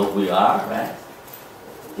one, you know who you are, right?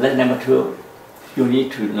 Lesson number two, you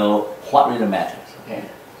need to know what really matters, okay?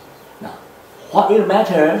 Now, what really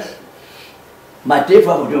matters might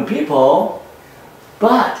differ from different people,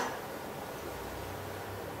 but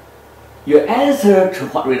your answer to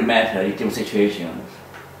what really matters in different situations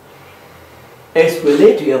is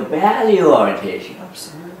related to your value orientation.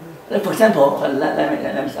 Absolutely. Like for example,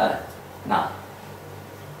 let me start now.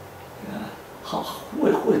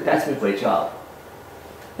 Who is desperate for a job?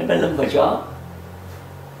 Anybody looking for a job?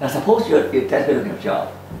 Now suppose you're desperate looking for a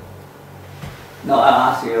job. Now I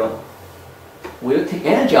ask you, will you take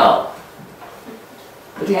any job?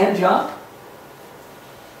 Will you take any job?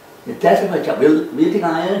 You're desperate for a job. Will you take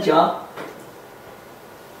on any job?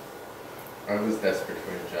 I was desperate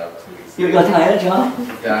for a job 2 weeks ago. You're taking on any job?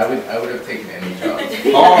 Yeah, I would have taken any job.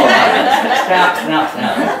 Oh, snap.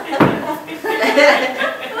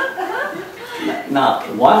 Now,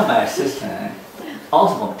 one of my assistants,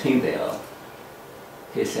 also from Tyndale,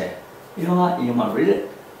 he said, you know what, if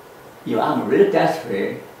I'm really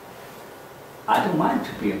desperate, I don't mind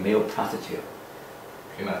to be a male prostitute.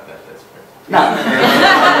 You're not that desperate. No.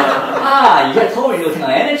 You just told me you can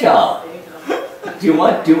any job. Do you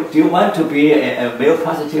want to be a male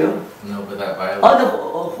prostitute? No, but that violates.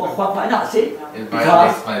 Oh, no, why not? See? It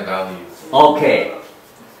violates my values. Okay.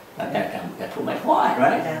 That's my point,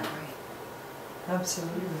 right? Yeah.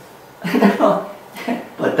 Absolutely.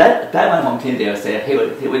 But that one from Tyndale said he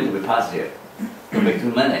went to be positive to make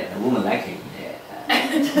good money. A woman like him.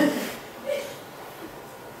 Yeah.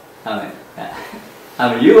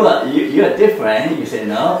 I mean, you are different. You say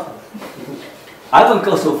no. I don't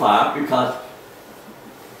go so far because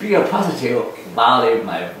being a prostitute violates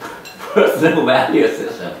my personal value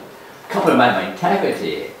system, coupled with my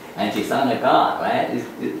integrity and dishonor God, right?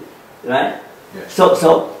 Right? Yeah.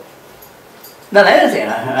 So not anything,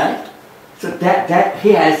 right? So that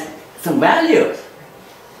he has some values.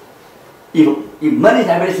 If money is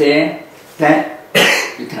everything, then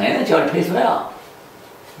you can enjoy the place well.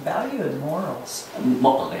 Value and morals.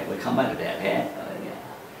 Okay, we come back to that. Okay?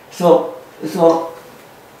 So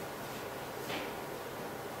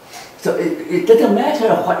it doesn't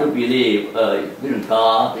matter what you believe, in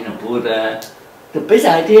God, in Buddha. The basic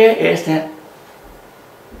idea is that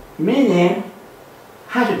meaning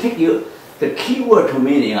has to take you. The key word to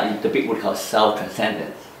meaning is the big word called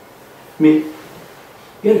self-transcendence. I mean,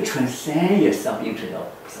 you have to transcend yourself into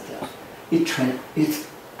yourself. It's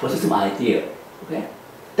possess some idea. Okay,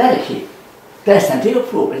 that's the key. That's scientific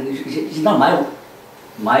proof. It's not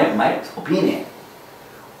my opinion.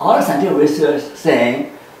 All scientific research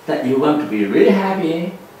saying that you want to be really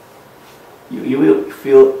happy, you will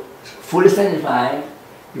feel fully satisfied,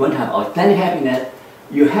 you want to have authentic happiness,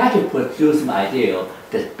 you have to produce some ideal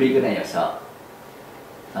that's bigger than yourself.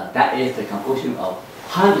 That is the conclusion of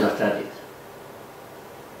hundreds of studies.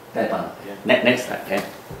 That's one. Yeah. Next slide, okay?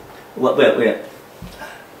 Where?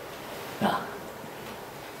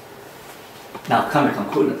 Now come to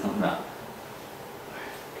conclusion.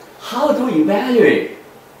 how do you evaluate?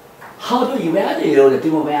 How do you evaluate the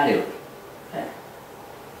different values? Okay?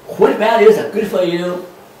 What values are good for you?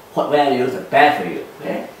 What values are bad for you?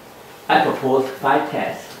 Okay? I propose 5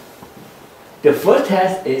 tests. The first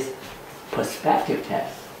test is perspective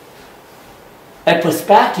test. A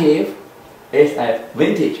perspective is a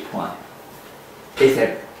vantage point. It's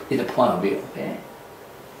a point of view. Okay?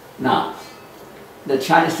 Now, the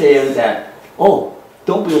Chinese say that, oh,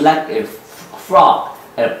 don't be like a frog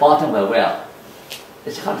at the bottom of a well.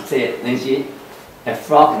 It's hard to say it, Lindsay. A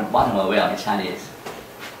frog at the bottom of a well in Chinese.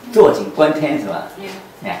 坐井观天是吧?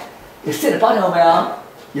 Yeah. You sit at the bottom of a well,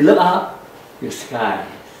 you look up, your sky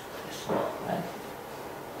is small, right?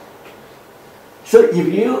 So if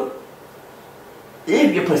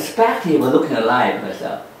your perspective of looking at life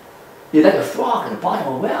yourself, you're like a frog at the bottom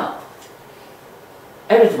of a well.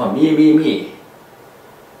 Everything about me.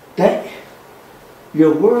 Then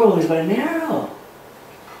your world is very narrow.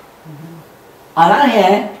 On the other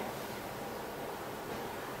hand,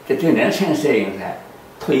 the Chinese saying that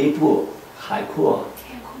退一步海阔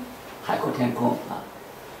天空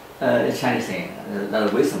Chinese saying, the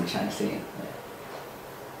wisdom Chinese saying.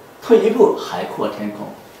 退一步海阔天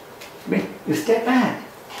空 means you step back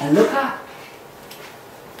and look up.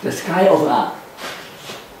 The sky open up.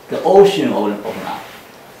 The ocean open up.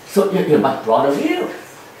 So you have a much broader view.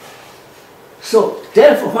 So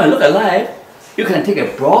therefore, when you look at life, you can take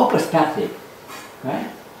a broad perspective, right?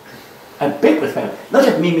 A big perspective, not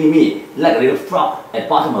just me, like a little frog at the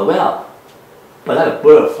bottom of a well, but like a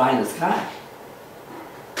bird flying in the sky.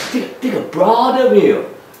 Take a broader view,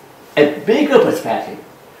 a bigger perspective.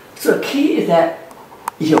 So the key is that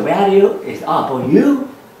if your value is all about you,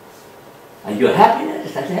 and your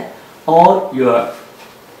happiness, like that, or your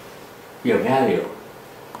value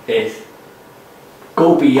is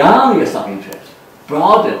go beyond your self-interest,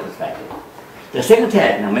 broader perspective. The second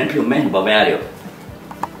test, now many people mention about value.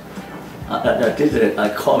 This is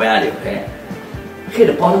a core value. Okay,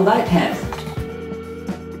 the bottom right test.